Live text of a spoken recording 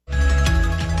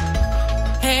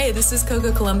Hey, this is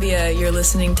Coco Columbia. You're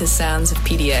listening to Sounds of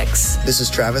PDX. This is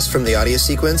Travis from The Audio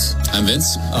Sequence. I'm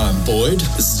Vince. I'm Boyd.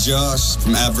 This is Josh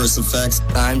from Adverse Effects.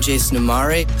 I'm Jason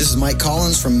Amari. This is Mike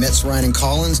Collins from Metz, Ryan and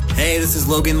Collins. Hey, this is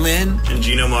Logan Lynn. And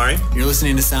Gino Mari. You're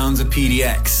listening to Sounds of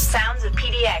PDX. Sounds of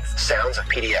PDX. Sounds of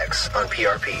PDX on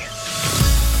PRP.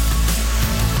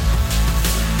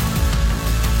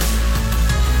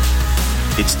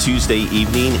 It's Tuesday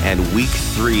evening and week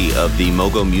 3 of the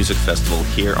Mogo Music Festival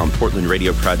here on Portland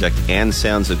Radio Project and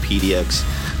Sounds of PDX.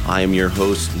 I am your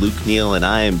host, Luke Neal, and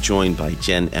I am joined by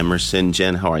Jen Emerson.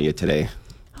 Jen, how are you today?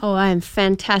 Oh, I am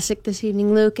fantastic this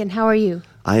evening, Luke, and how are you?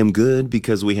 I am good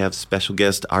because we have special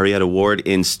guest Arietta Ward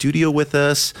in studio with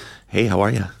us. Hey, how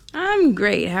are you? I'm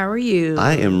great. How are you?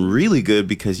 I am really good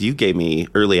because you gave me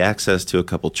early access to a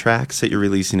couple tracks that you're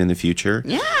releasing in the future.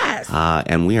 Yes.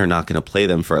 And we are not going to play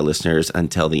them for our listeners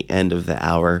until the end of the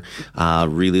hour.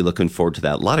 Really looking forward to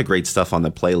that. A lot of great stuff on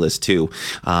the playlist, too.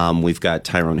 We've got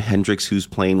Tyrone Hendricks, who's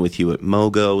playing with you at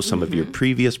Mogo, some of your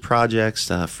previous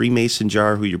projects, Freemason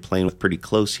Jar, who you're playing with pretty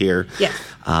close here. Yeah.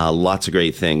 Lots of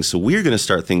great things. So we're going to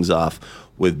start things off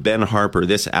with Ben Harper.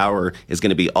 This hour is going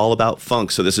to be all about funk.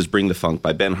 So this is Bring the Funk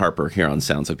by Ben Harper here on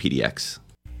Sounds of PDX.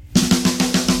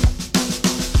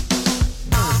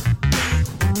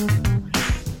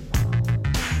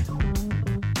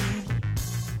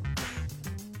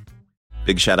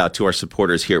 Big shout out to our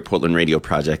supporters here at Portland Radio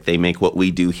Project. They make what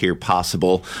we do here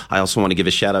possible. I also want to give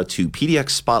a shout out to PDX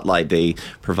Spotlight. They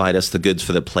provide us the goods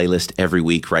for the playlist every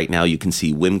week. Right now you can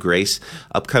see Wim Grace.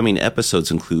 Upcoming episodes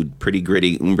include Pretty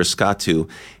Gritty, Umbrascatu,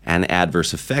 and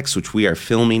Adverse Effects, which we are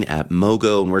filming at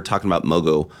Mogo, and we're talking about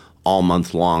Mogo all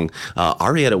month long.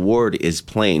 Arietta Ward is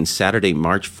playing Saturday,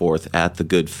 March 4th at the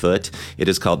Good Foot. It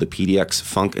is called the PDX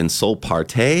Funk and Soul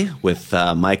Partay with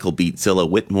Michael Beatzilla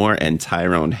Whitmore and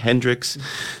Tyrone Hendricks.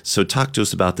 So talk to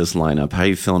us about this lineup. How are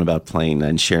you feeling about playing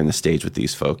and sharing the stage with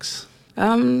these folks?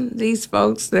 These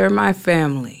folks, they're my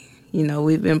family. You know,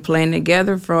 we've been playing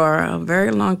together for a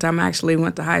very long time. I actually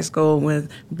went to high school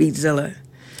with Beatzilla.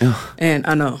 Oh. And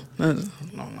I know, that was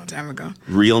a long time ago.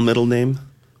 Real middle name?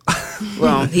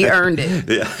 Well, he earned it.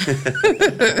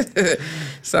 Yeah.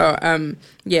 So,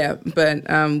 yeah, but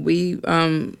we,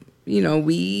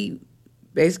 we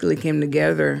basically came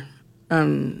together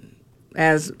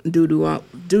as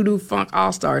Doo-Doo Funk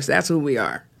All-Stars. That's who we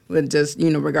are. But just,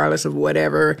 regardless of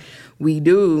whatever we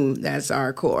do, that's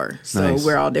our core. So Nice.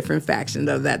 We're all different factions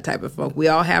of that type of funk. We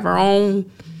all have our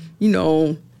own,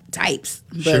 types,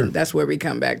 but Sure. That's where we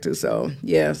come back to. So,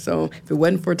 yeah, so if it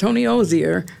wasn't for Tony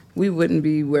Ozier, we wouldn't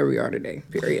be where we are today,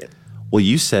 period. Well,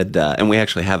 you said, and we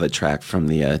actually have a track from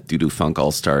the Doo-Doo Funk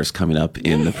All-Stars coming up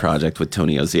in the project with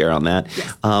Tony Ozier on that.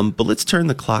 Yes. But let's turn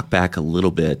the clock back a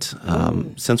little bit.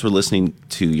 Since we're listening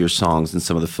to your songs and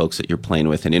some of the folks that you're playing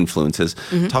with and influences,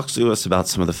 talk to us about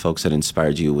some of the folks that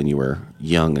inspired you when you were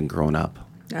young and growing up.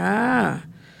 I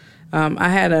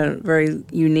had a very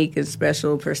unique and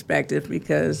special perspective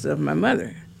because of my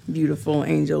mother, beautiful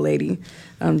angel lady,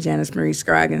 Janice Marie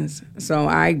Scroggins. So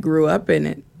I grew up in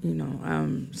it,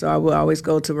 So I would always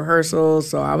go to rehearsals.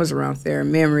 So I was around Thayer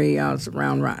Memory. I was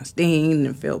around Ron Steen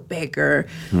and Phil Baker,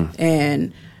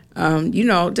 and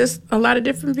just a lot of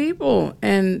different people.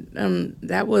 And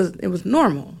it was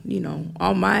normal.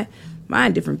 All my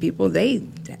different people, they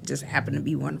just happened to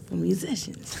be wonderful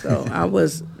musicians. So I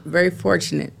was very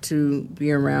fortunate to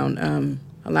be around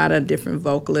a lot of different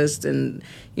vocalists, and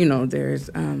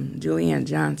there's Julianne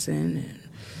Johnson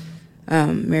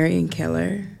and Marion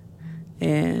Keller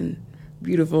and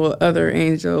beautiful other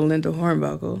angel Linda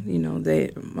Hornbuckle.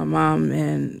 My mom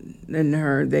and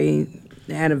her, they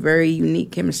had a very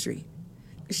unique chemistry.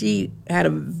 She had a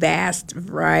vast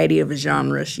variety of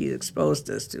genres she exposed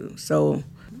us to. So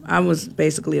I was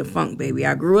basically a funk baby.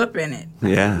 I grew up in it.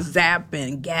 Yeah. Zap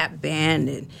and Gap Band,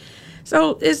 and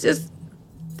so it's just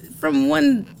from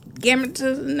one gamut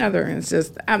to another. It's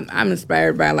just I'm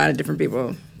inspired by a lot of different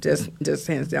people, just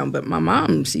hands down. But my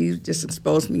mom, she just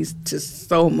exposed me to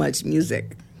so much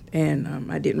music,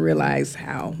 and I didn't realize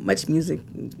how much music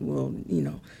will,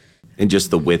 And just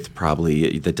the width,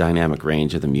 probably, the dynamic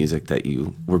range of the music that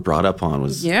you were brought up on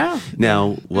was... Yeah.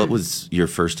 Now, what was your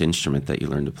first instrument that you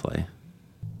learned to play?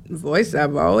 Voice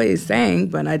I've always sang,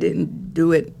 but I didn't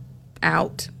do it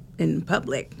out in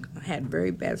public. I had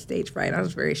very bad stage fright. I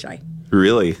was very shy.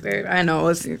 Really? I know. I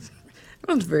was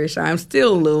very shy. I'm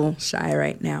still a little shy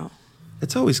right now.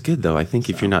 It's always good, though, I think,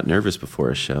 if you're not nervous before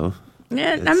a show.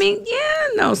 Yeah,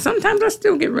 no. Sometimes I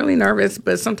still get really nervous,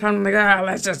 but sometimes I'm like,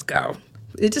 let's just go.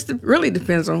 It just really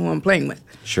depends on who I'm playing with.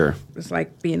 Sure. It's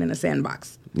like being in a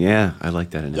sandbox. Yeah, I like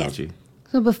that analogy.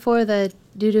 So before the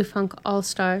Doo Funk All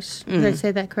Stars. Did I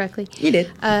say that correctly? You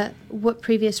did. What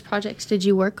previous projects did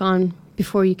you work on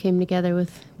before you came together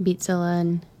with Beatzilla?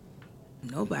 And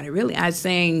Nobody really. I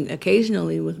sang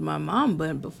occasionally with my mom,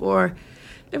 but before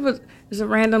it was a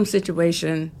random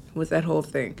situation with that whole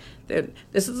thing.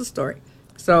 This is a story.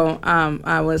 So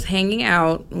I was hanging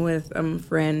out with a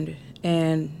friend,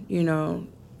 and him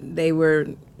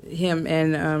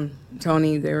and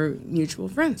Tony, they were mutual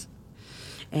friends.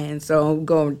 And so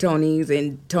go to Tony's,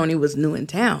 and Tony was new in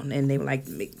town, and they would like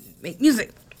to make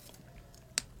music.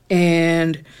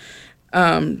 And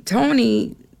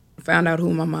Tony found out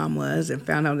who my mom was and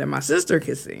found out that my sister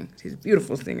could sing. She's a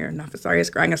beautiful singer. And Nafasari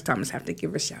Scroggins Thomas, have to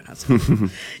give her shout-outs.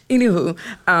 Anywho,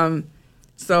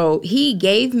 so he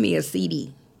gave me a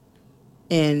CD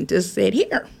and just said,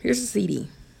 here's a CD.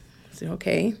 I said,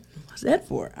 okay, what's that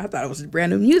for? I thought it was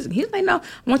brand new music. He's like, no,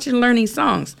 I want you to learn these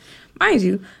songs. Mind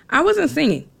you, I wasn't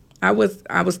singing. I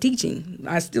was teaching.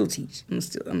 I still teach. I'm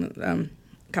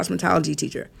a cosmetology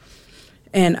teacher.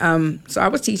 And so I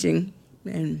was teaching,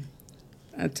 and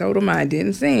I told him I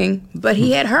didn't sing, but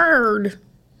he had heard,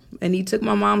 and he took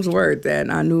my mom's word that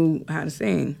I knew how to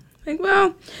sing. Like,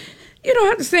 well, you don't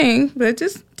have to sing, but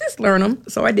just learn them.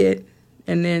 So I did.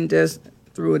 And then just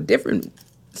through a different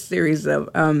series of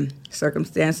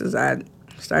circumstances, I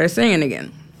started singing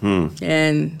again.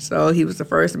 And so he was the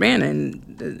first man,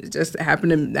 and it just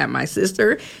happened that my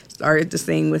sister started to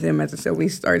sing with him. As I said, we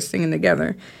started singing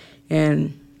together,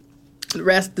 and the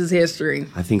rest is history.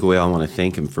 I think we all want to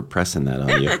thank him for pressing that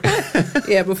on you.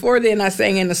 Yeah, before then I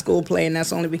sang in the school play, and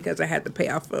that's only because I had to pay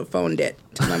off a phone debt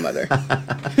to my mother.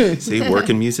 See,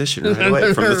 working musician right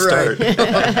away from the start.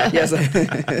 Yes,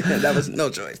 that was no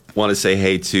choice. Want to say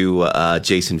hey to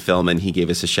Jason Fellman. He gave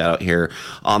us a shout out here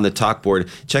on the talk board.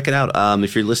 Check it out.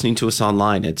 If you're listening to us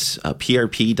online, it's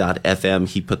prp.fm.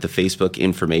 He put the Facebook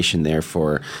information there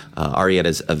for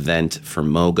Arietta's event for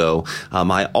Mogo.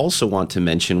 I also want to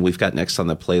mention we've got next on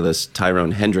the playlist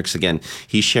Tyrone Hendricks again.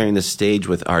 He's sharing the stage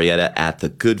with Arietta at the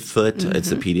Good Foot. Mm-hmm. It's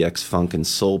the PDX Funk and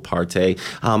Soul Party.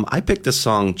 I picked the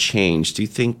song Change. Do you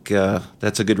think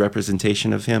that's a good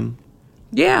representation of him?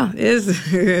 Yeah,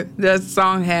 the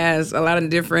song has a lot of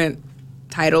different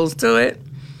titles to it,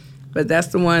 but that's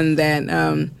the one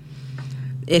that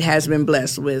it has been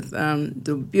blessed with.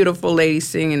 The beautiful lady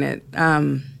singing it,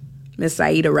 Miss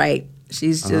Aida Wright.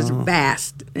 She's just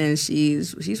vast, and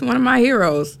she's one of my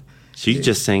heroes. She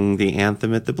just sang the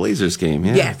anthem at the Blazers game,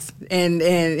 yeah. Yes, and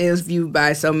it was viewed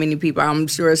by so many people. I'm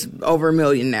sure it's over 1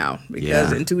 million now,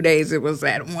 because in 2 days it was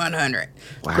at 100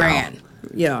 grand.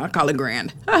 Yeah, I call it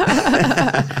grand.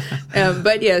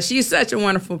 But yeah, she's such a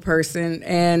wonderful person,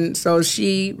 and so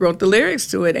she wrote the lyrics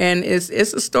to it, and it's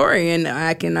a story, and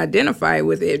I can identify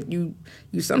with it. You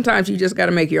sometimes you just got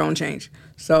to make your own change.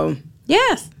 So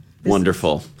yes.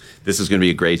 Wonderful. This is going to be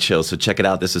a great show, so check it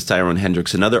out. This is Tyrone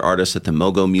Hendricks, another artist at the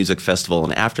Mogo Music Festival,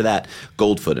 and after that,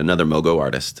 Goldfoot, another Mogo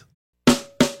artist.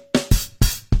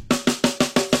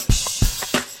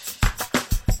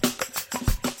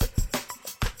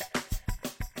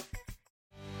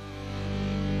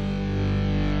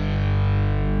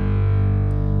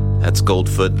 That's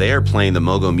Goldfoot. They are playing the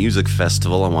Mogo Music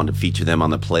Festival. I wanted to feature them on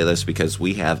the playlist because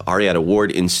we have Arietta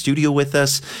Ward in studio with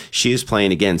us. She is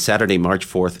playing again Saturday, March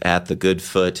 4th at the Good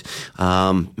Foot.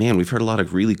 Man, we've heard a lot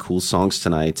of really cool songs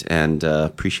tonight, and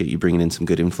appreciate you bringing in some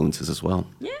good influences as well.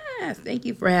 Yeah, thank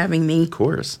you for having me. Of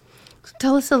course.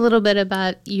 Tell us a little bit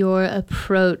about your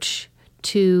approach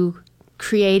to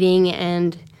creating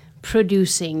and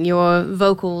producing your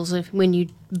vocals when you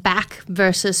back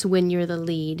versus when you're the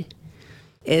lead.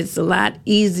 It's a lot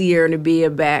easier to be a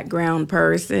background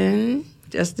person,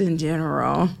 just in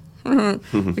general,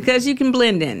 because you can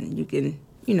blend in. You can,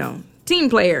 team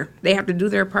player. They have to do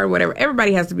their part, whatever.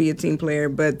 Everybody has to be a team player,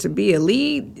 but to be a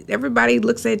lead, everybody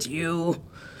looks at you.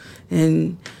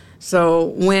 And so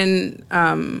when,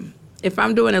 if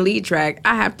I'm doing a lead track,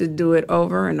 I have to do it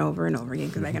over and over and over again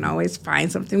because I can always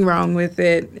find something wrong with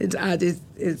it.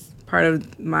 It's part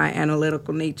of my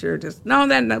analytical nature. Just, no,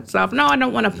 that note's off. No, I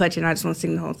don't want to punch it. I just want to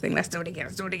sing the whole thing. Let's do it again.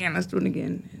 Let's do it again. Let's do it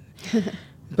again.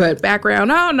 But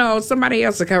background, oh, no, somebody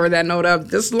else will cover that note up.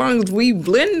 Just as long as we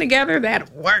blend together,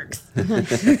 that works.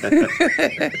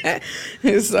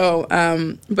 So,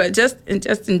 but just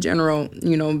in general,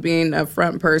 being a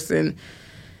front person,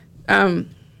 going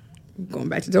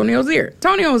back to Tony Ozier.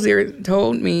 Tony Ozier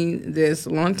told me this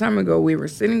a long time ago. We were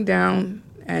sitting down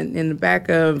in the back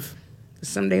of the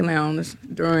Sunday Lounge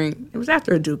it was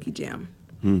after a Dookie Jam,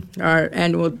 our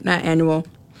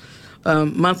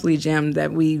monthly jam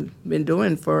that we've been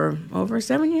doing for over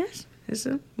 7 years. It's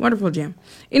a wonderful jam.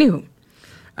 Anywho,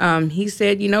 he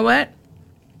said, you know what?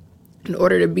 in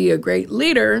order to be a great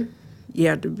leader, you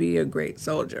have to be a great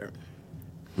soldier.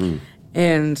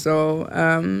 And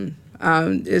so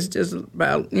it's just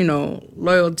about,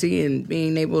 loyalty and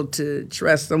being able to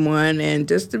trust someone, and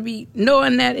just to be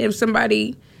knowing that if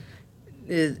somebody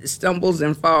stumbles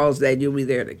and falls, that you'll be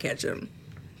there to catch them,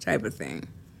 type of thing.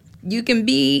 You can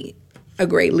be a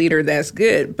great leader, that's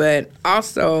good, but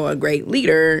also a great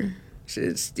leader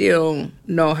should still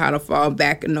know how to fall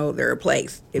back and know their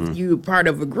place. If you're part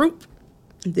of a group,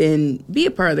 then be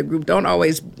a part of the group. Don't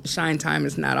always shine time.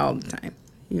 It's not all the time,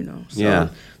 So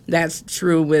that's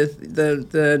true with the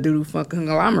Doo-Doo Funk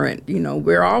conglomerate.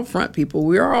 We're all front people.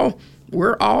 We're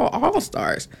all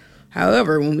stars.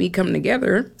 However, when we come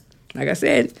together, like I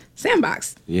said,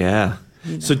 sandbox. Yeah.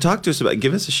 So talk to us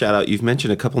give us a shout out. You've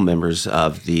mentioned a couple members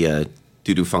of the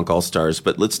Doo-Doo Funk All-Stars,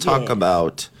 but let's talk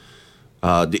about,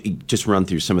 just run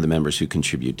through some of the members who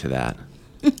contribute to that.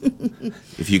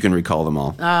 If you can recall them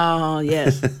all. Oh,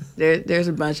 yes. There's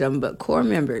a bunch of them, but core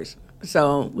members.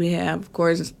 So we have, of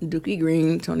course, Dookie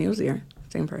Green, Tony Ozier,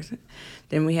 same person.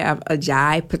 Then we have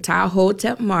Ajay Patel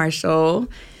Hotep Marshall.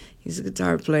 He's a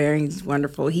guitar player. He's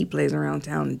wonderful. He plays around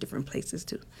town in different places,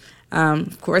 too.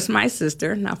 Of course, my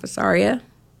sister, Nafasaria,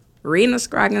 Rena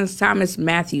Scroggins, Thomas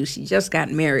Matthews. She just got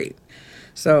married.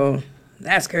 So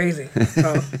that's crazy.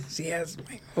 So she has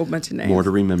a whole bunch of names. More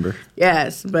to remember.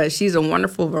 Yes, but she's a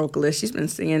wonderful vocalist. She's been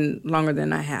singing longer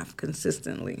than I have,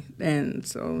 consistently. And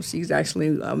so she's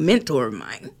actually a mentor of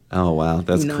mine. Oh, wow.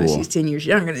 That's cool. She's 10 years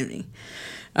younger than me.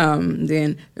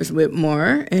 Then there's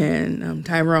Whitmore and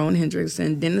Tyrone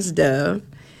Hendrickson, Dennis Dove.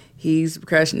 He's a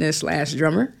percussionist /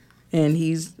 drummer, and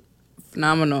he's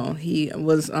phenomenal. He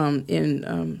was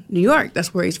in New York.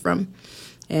 That's where he's from.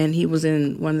 And he was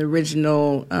in one of the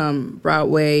original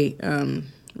Broadway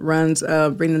runs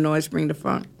of Bring the Noise, Bring the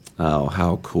Funk. Oh,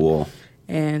 how cool.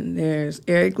 And there's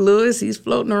Eric Lewis. He's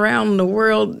floating around the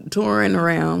world, touring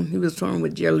around. He was touring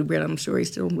with Jelly Bread. I'm sure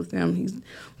he's still with them. He's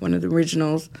one of the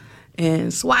originals.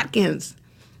 And Swatkins,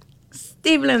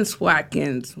 Stephen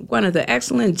Swatkins, one of the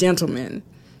excellent gentlemen.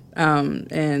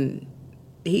 And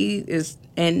he's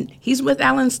with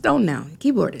Alan Stone now,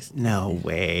 keyboardist. No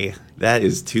way. That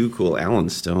is too cool. Alan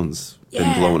Stone's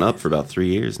been blowing up for about 3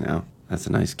 years now. That's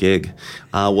a nice gig.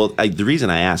 The reason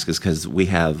I ask is because we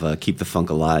have Keep the Funk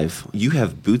Alive. You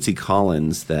have Bootsy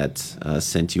Collins that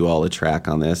sent you all a track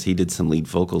on this. He did some lead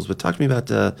vocals, but talk to me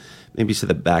about maybe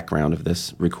the background of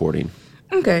this recording.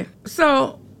 Okay,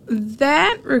 so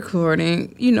that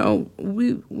recording,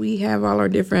 we have all our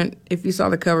different, if you saw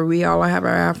the cover, we all have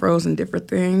our afros and different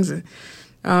things.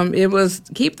 It was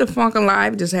Keep the Funk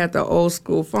Alive, just had the old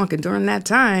school funk. And during that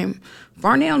time,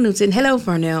 Farnell Newton, hello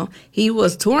Farnell, he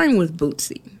was touring with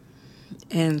Bootsy.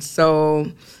 And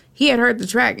so he had heard the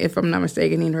track, if I'm not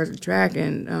mistaken, he had heard the track.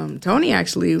 And Tony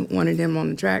actually wanted him on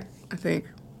the track, I think.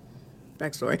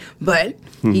 Backstory. But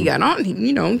he got on,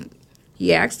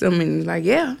 he asked him, and he's like,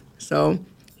 yeah. So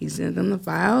he sent them the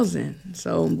files, and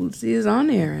so Bootsy is on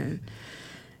there, and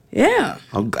yeah.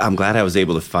 I'm glad I was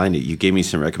able to find it. You gave me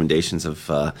some recommendations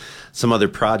of some other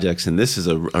projects, and this is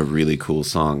a really cool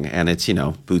song. And it's,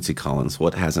 Bootsy Collins.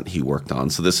 What hasn't he worked on?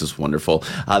 So this is wonderful.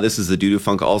 This is the Doo-Doo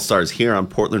Funk All-Stars here on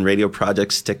Portland Radio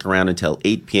Project. Stick around until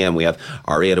 8 p.m. We have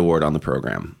Arietta Ward on the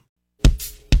program.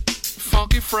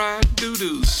 Funky fried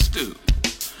doo-doo stew.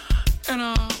 And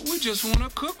we just want to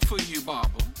cook for you, Baba.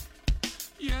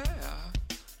 Yeah,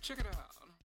 check it out.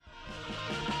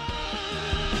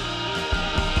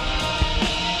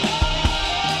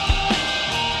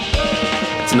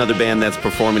 It's another band that's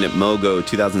performing at Mogo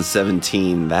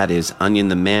 2017. That is Onion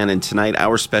the Man. And tonight,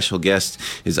 our special guest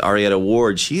is Arietta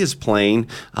Ward. She is playing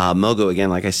Mogo again.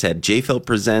 Like I said, J-Felt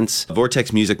presents,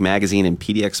 Vortex Music Magazine and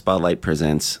PDX Spotlight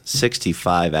presents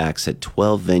 65 acts at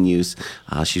 12 venues.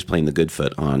 She's playing the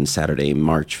Goodfoot on Saturday,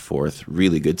 March 4th.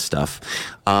 Really good stuff.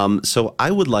 So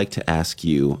I would like to ask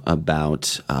you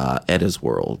about Etta's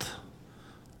World.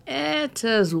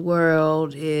 Etta's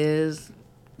World is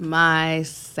my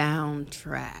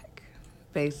soundtrack,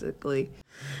 basically.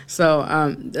 So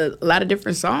a lot of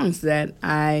different songs that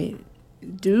I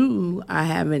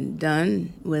haven't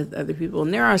done with other people.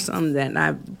 And there are some that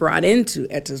I've brought into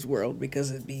Etta's World because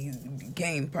it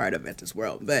became part of Etta's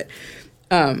World. But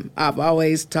I've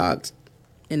always talked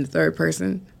in the third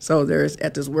person. So there's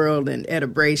Etta's World and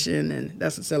Ettabration, and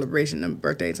that's a celebration of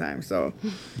birthday time. So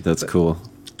that's cool.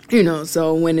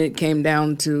 So when it came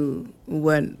down to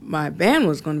what my band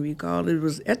was going to be called, it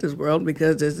was Etta's World,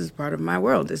 because this is part of my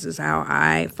world. This is how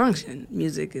I function.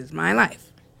 Music is my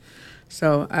life.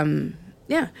 So,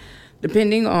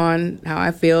 depending on how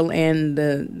I feel and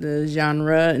the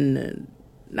genre and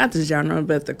not the genre,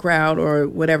 but the crowd or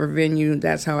whatever venue.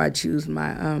 That's how I choose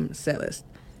my set list.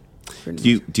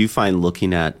 Do you find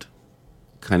looking at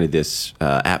kind of this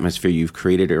atmosphere you've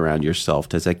created around yourself,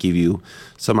 does that give you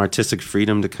some artistic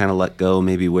freedom to kind of let go,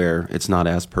 maybe where it's not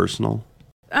as personal?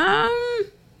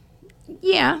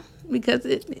 Yeah, because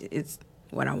it's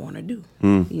what I want to do.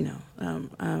 You know,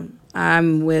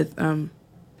 I'm with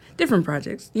different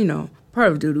projects. You know,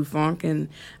 part of Doo-Doo Funk, and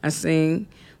I sing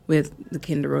with the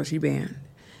Kenda Roshi Band,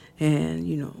 and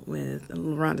you know, with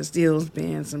LaRonda Steele's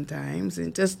band sometimes,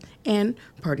 and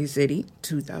Party City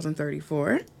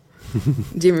 2034.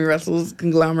 Jimmy Russell's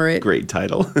conglomerate. Great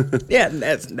title. Yeah,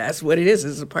 that's what it is.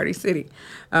 It's a Party City.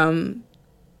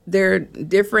 There are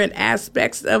different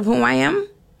aspects of who I am,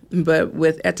 but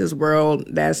with Eta's World,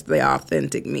 that's the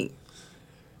authentic me.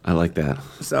 I like that.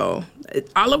 So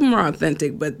all of them are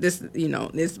authentic, but this, you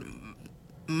know, it's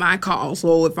my call.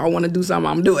 So if I want to do something,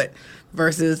 I'm do it.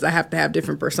 Versus I have to have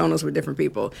different personas with different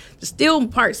people. There's still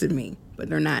parts of me, but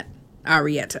they're not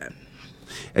Arietta.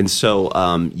 And so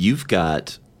you've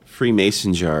got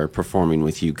Freemason Jar performing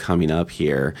with you coming up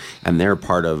here, and they're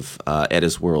part of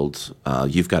Eta's World.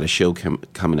 You've got a show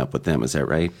coming up with them, is that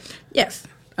right? Yes.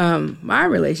 My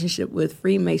relationship with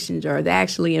Freemason Jar, they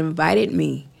actually invited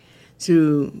me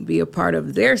to be a part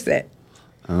of their set.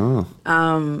 Oh.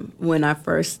 When I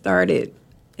first started,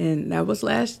 and that was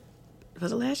last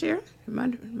year? It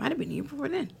might have been the year before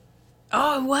then.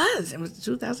 Oh, it was. It was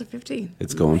 2015.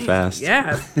 It's going fast.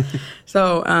 Yeah.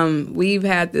 So we've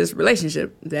had this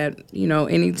relationship that, you know,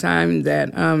 anytime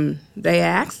that they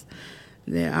ask,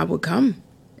 then I will come.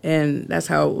 And that's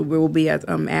how we will be at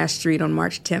Ash Street on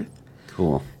March 10th.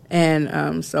 Cool.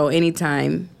 And so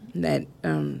anytime that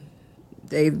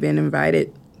they've been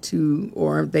invited to,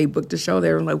 or they booked a show,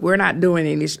 they're like, we're not doing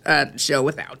any show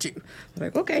without you. I'm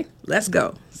like, okay, let's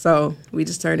go. So we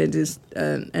just turned it into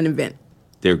an event.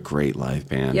 They're a great live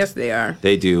band. Yes, they are.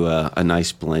 They do a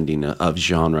nice blending of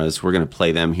genres. We're going to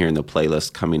play them here in the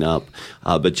playlist coming up.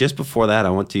 But just before that,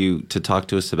 I want you to talk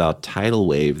to us about Tidal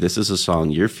Wave. This is a song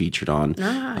you're featured on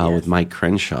yes. with Mike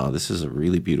Crenshaw. This is a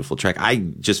really beautiful track. I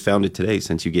just found it today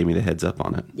since you gave me the heads up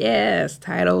on it. Yes,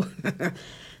 Tidal.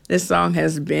 This song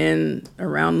has been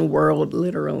around the world,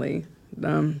 literally.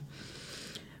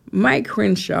 Mike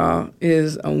Crenshaw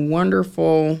is a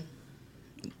wonderful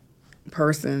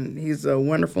person. He's a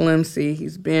wonderful MC.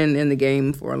 He's been in the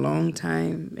game for a long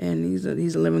time, and he's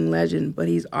a living legend. But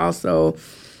he's also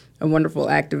a wonderful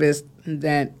activist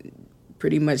that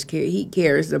pretty much he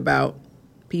cares about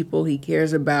people. He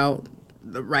cares about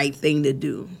the right thing to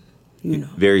do. You know,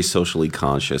 very socially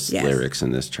conscious yes. lyrics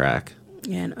in this track.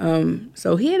 And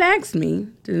so he had asked me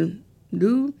to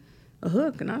do a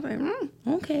hook, and I was like,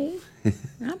 okay,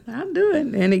 I'll do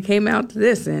it. And it came out to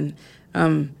this, and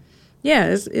yeah,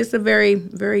 it's a very,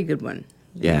 very good one.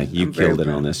 Yeah, you killed it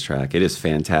on this track. It is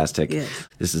fantastic. Yes.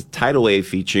 This is Tidal Wave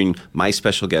featuring my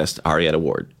special guest, Arietta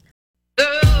Ward.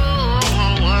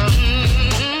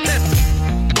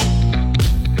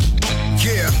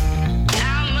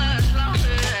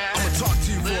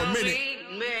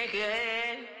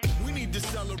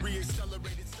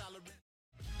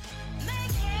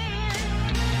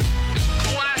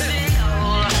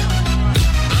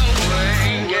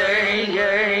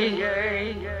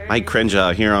 Mike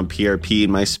Crenshaw here on PRP,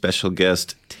 and my special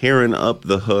guest, tearing up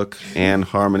the hook and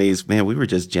harmonies. Man,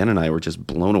 Jen and I were just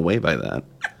blown away by that.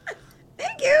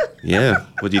 Thank you. Yeah.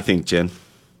 What do you think, Jen?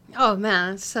 Oh,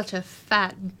 man, it's such a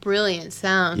fat, brilliant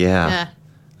sound. Yeah.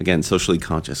 Again, socially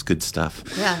conscious, good stuff.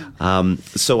 Yeah.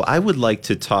 So I would like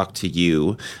to talk to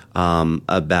you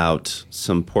about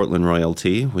some Portland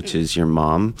royalty, which is your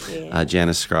mom,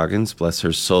 Janice Scroggins, bless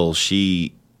her soul.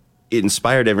 She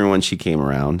inspired everyone she came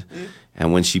around.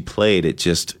 And when she played,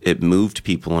 it moved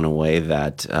people in a way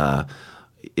that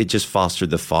it just fostered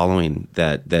the following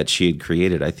that she had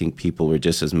created. I think people were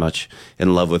just as much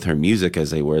in love with her music as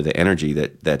they were the energy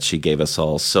that she gave us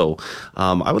all. So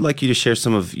I would like you to share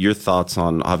some of your thoughts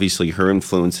on, obviously, her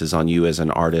influences on you as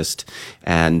an artist,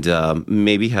 and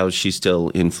maybe how she still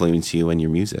influenced you and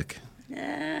your music.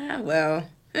 Well,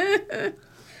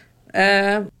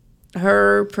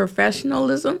 her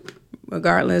professionalism,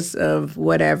 regardless of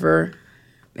whatever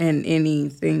and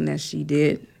anything that she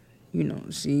did, you know,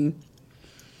 she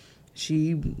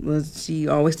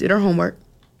always did her homework,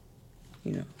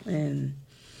 you know, and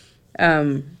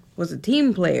was a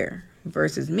team player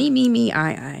versus me,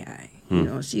 I. You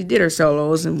know, she did her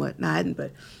solos and whatnot,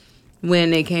 but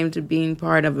when it came to being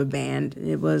part of a band,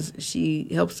 she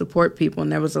helped support people,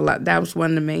 and that was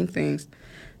one of the main things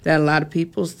that a lot of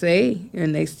people say,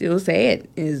 and they still say it,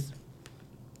 is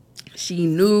she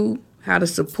knew how to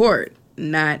support,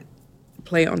 not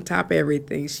play on top of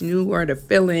everything. She knew where to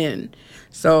fill in.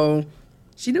 So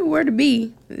she knew where to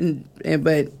be,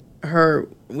 but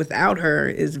without her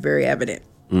is very evident.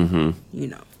 Mm-hmm. You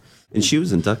know. And she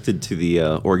was inducted to the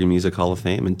Oregon Music Hall of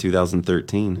Fame in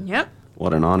 2013. Yep.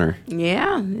 What an honor.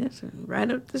 Yeah, it's right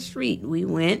up the street. We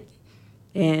went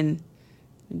and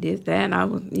did that.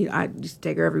 I just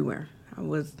take her everywhere. I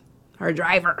was her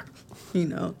driver,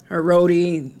 her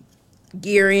roadie,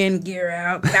 gear in, gear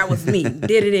out. That was me.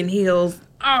 Did it in heels,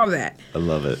 all that. I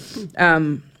love it.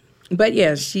 But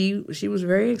yeah, she was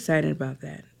very excited about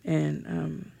that.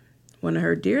 And one of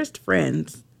her dearest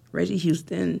friends, Reggie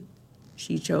Houston,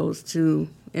 she chose to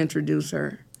introduce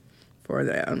her for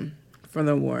the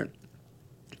award.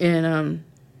 And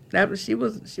she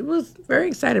was very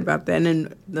excited about that.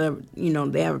 And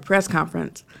then they have a press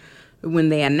conference when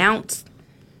they announced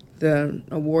the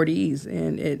awardees,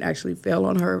 and it actually fell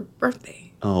on her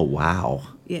birthday. Oh wow!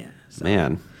 Yeah, so.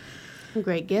 Man, a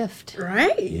great gift,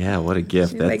 right? Yeah, what a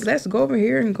gift! She's like, let's go over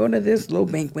here and go to this little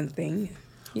banquet thing,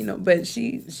 But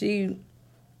she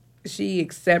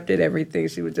accepted everything.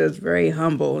 She was just very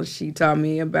humble. She taught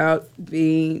me about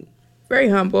being very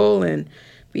humble and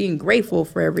being grateful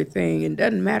for everything. It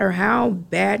doesn't matter how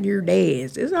bad your day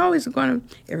is. It's always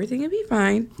everything will be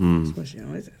fine. That's what she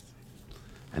always says.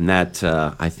 And that,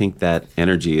 I think that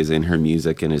energy is in her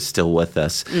music and is still with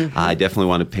us. Mm-hmm. I definitely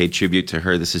want to pay tribute to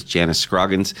her. This is Janice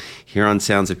Scroggins here on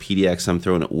Sounds of PDX. I'm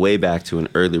throwing it way back to an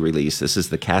early release. This is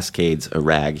the Cascades, A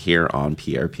Rag, here on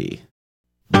PRP.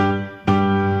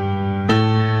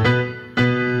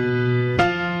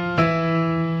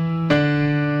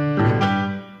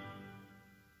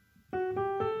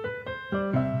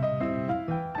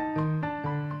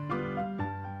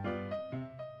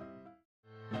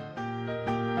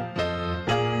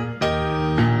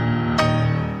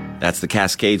 That's the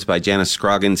Cascades by Janice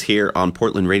Scroggins here on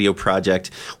Portland Radio Project.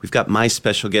 We've got my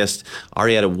special guest,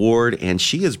 Arietta Ward, and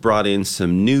she has brought in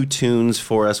some new tunes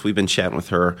for us. We've been chatting with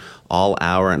her all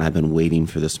hour, and I've been waiting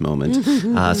for this moment.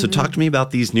 So talk to me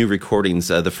about these new recordings.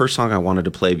 The first song I wanted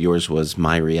to play of yours was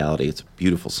My Reality. It's a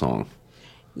beautiful song.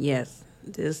 Yes,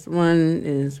 this one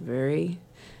is very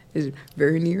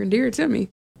near and dear to me.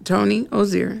 Tony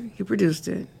Ozier, he produced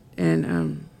it,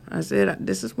 and I said,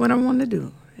 this is what I want to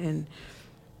do. And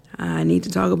I need to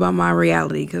talk about my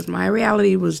reality because my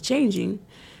reality was changing,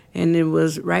 and it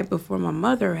was right before my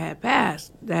mother had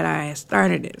passed that I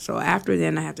started it. So after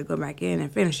then, I had to go back in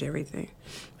and finish everything.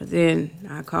 But then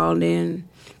I called in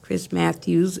Chris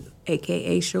Matthews,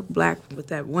 a.k.a. Shook Black, with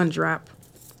that one drop.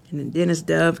 And then Dennis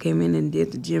Dove came in and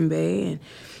did the djembe. And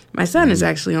my son is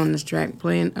actually on this track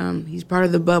playing. He's part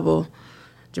of the bubble.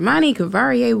 Jemani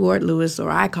Cavarier Ward Lewis,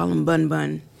 or I call him Bun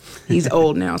Bun. He's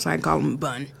old now, so I call him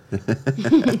Bun.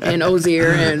 And Ozier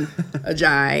and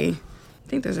Ajay. I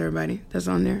think that's everybody that's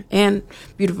on there. And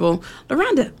beautiful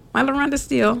LaRonda, my LaRonda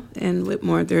Steele and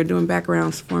Whitmore. They're doing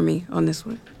backgrounds for me on this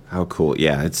one. How cool.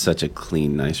 Yeah, it's such a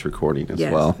clean, nice recording as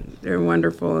well. They're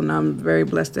wonderful, and I'm very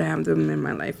blessed to have them in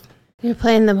my life. You're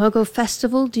playing the Mogo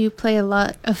Festival. Do you play a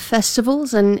lot of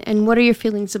festivals? And what are your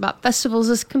feelings about festivals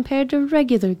as compared to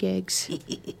regular gigs?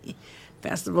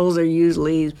 Festivals are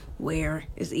usually where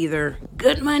it's either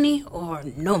good money or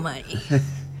no money.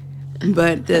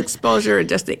 But the exposure,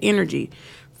 just the energy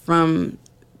from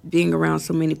being around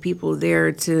so many people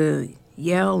there to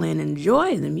yell and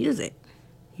enjoy the music.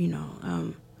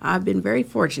 I've been very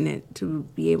fortunate to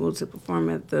be able to perform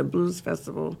at the Blues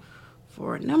Festival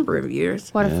for a number of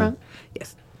years. Waterfront?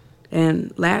 Yes.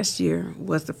 And last year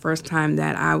was the first time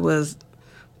that I was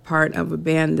part of a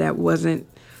band that wasn't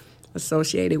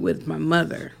associated with my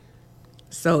mother.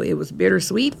 So it was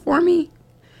bittersweet for me,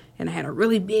 and I had a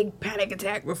really big panic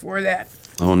attack before that.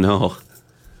 Oh no.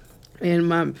 And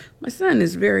my son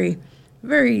is very,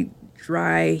 very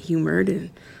dry humored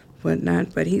and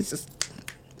whatnot, but he's just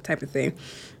type of thing.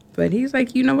 But he's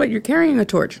like, you know what, you're carrying a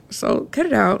torch, so cut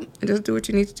it out and just do what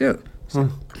you need to do. So,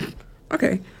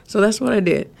 okay, so that's what I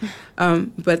did.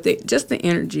 But just the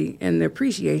energy and the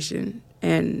appreciation,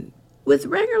 and with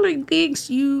regular gigs,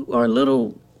 you are a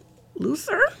little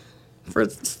looser for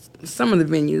some of the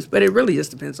venues, but it really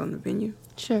just depends on the venue.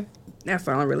 Sure. That's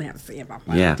all I really have to say about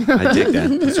that. Yeah, I dig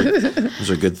that. Those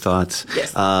are good thoughts.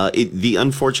 Yes. The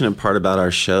unfortunate part about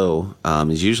our show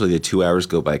is usually the 2 hours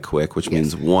go by quick, which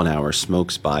means 1 hour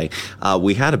smokes by.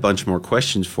 We had a bunch more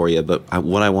questions for you, but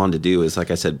what I wanted to do is,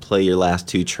 like I said, play your last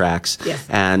two tracks. Yes.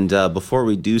 And before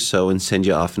we do so and send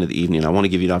you off into the evening, I want to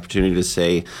give you an opportunity to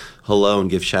say hello and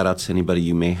give shout-outs to anybody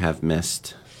you may have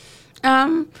missed.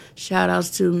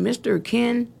 Shout-outs to Mr.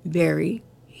 Ken Berry.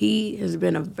 He has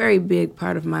been a very big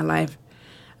part of my life,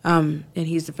 and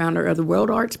he's the founder of the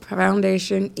World Arts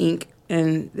Foundation, Inc.,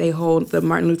 and they hold the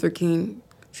Martin Luther King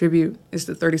tribute. It's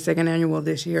the 32nd annual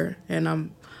this year, and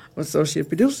I'm associate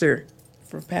producer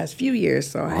for the past few years.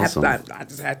 So Awesome. I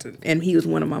just had to, and he was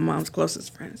one of my mom's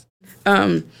closest friends.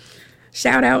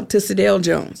 Shout out to Sidell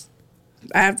Jones.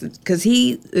 I have to, because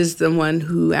he is the one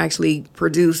who actually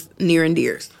produced Near and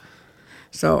Dears.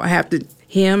 So I have to,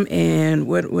 him and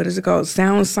what is it called?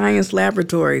 Sound Science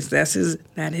Laboratories. That's his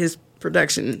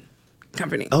production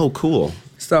company. Oh, cool.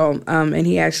 So, and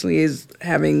he actually is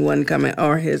having one coming,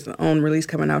 or his own release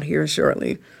coming out here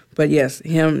shortly. But yes,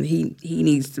 he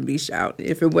needs to be shouted.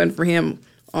 If it wasn't for him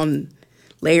on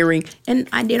layering, and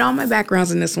I did all my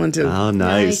backgrounds in this one too. Oh,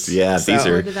 nice. Yeah, these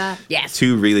are Yes.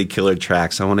 two really killer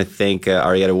tracks. I want to thank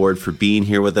Arietta Ward for being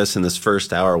here with us in this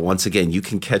first hour. Once again, you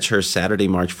can catch her Saturday,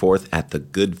 March 4th at the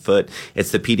Goodfoot. It's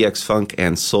the PDX Funk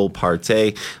and Soul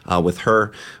Party with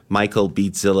her, Michael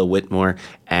Beatzilla Whitmore,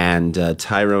 and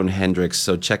Tyrone Hendricks.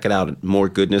 So check it out. More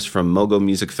goodness from Mogo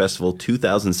Music Festival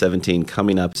 2017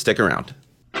 coming up. Stick around.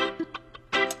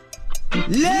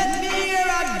 Let me hear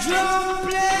a drum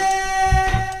play.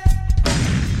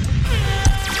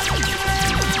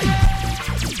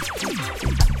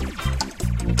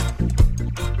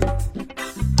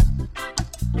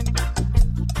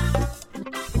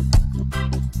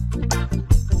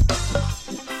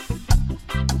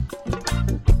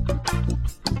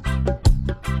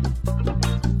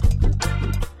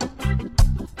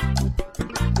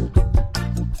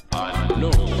 I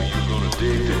know you're gonna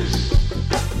dig this.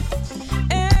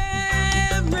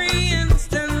 Every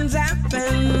instance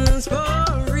happens for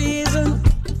a reason.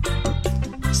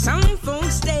 Some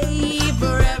folks stay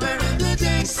forever,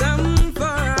 some for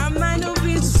a minor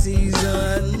piece of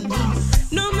season.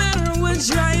 No matter what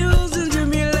trials and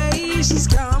tribulations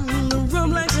come, the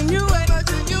room like a new way.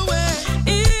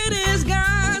 It is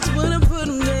God's will to put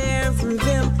them there for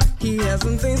them. He has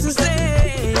some things to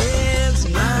say. It's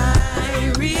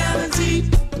my reality.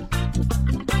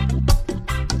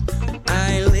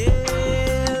 I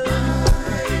live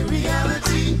my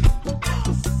reality.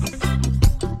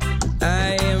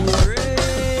 I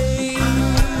embrace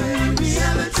my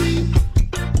reality.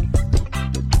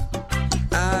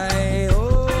 I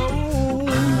own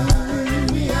my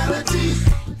reality.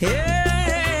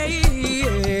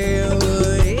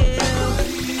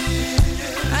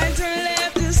 I turn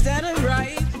left instead of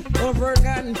right, or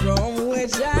forgotten from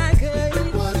which I could.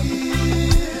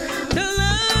 The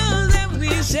love that we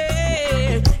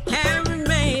shared have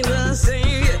remained the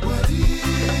same.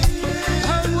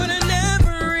 I would have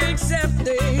never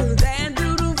accepted that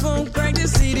dutiful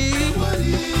practice CD.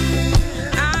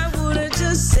 I would have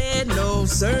just said no,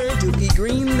 sir, Dookie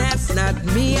Green, that's not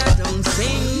me. I don't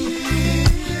sing.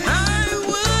 I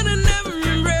would have never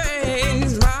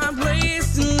embraced my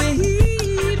place to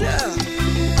lead.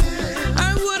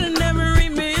 I would have never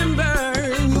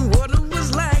remembered what it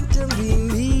was like to be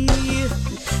me.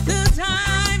 The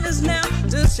time is now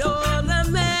to show the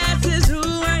masses who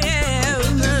I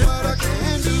am.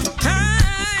 I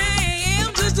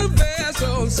am just a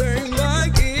vessel, serving my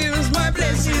gifts, my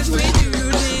blessings with you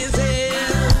deserve.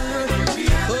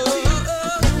 Oh,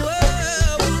 oh,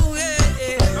 oh, oh,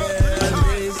 yeah.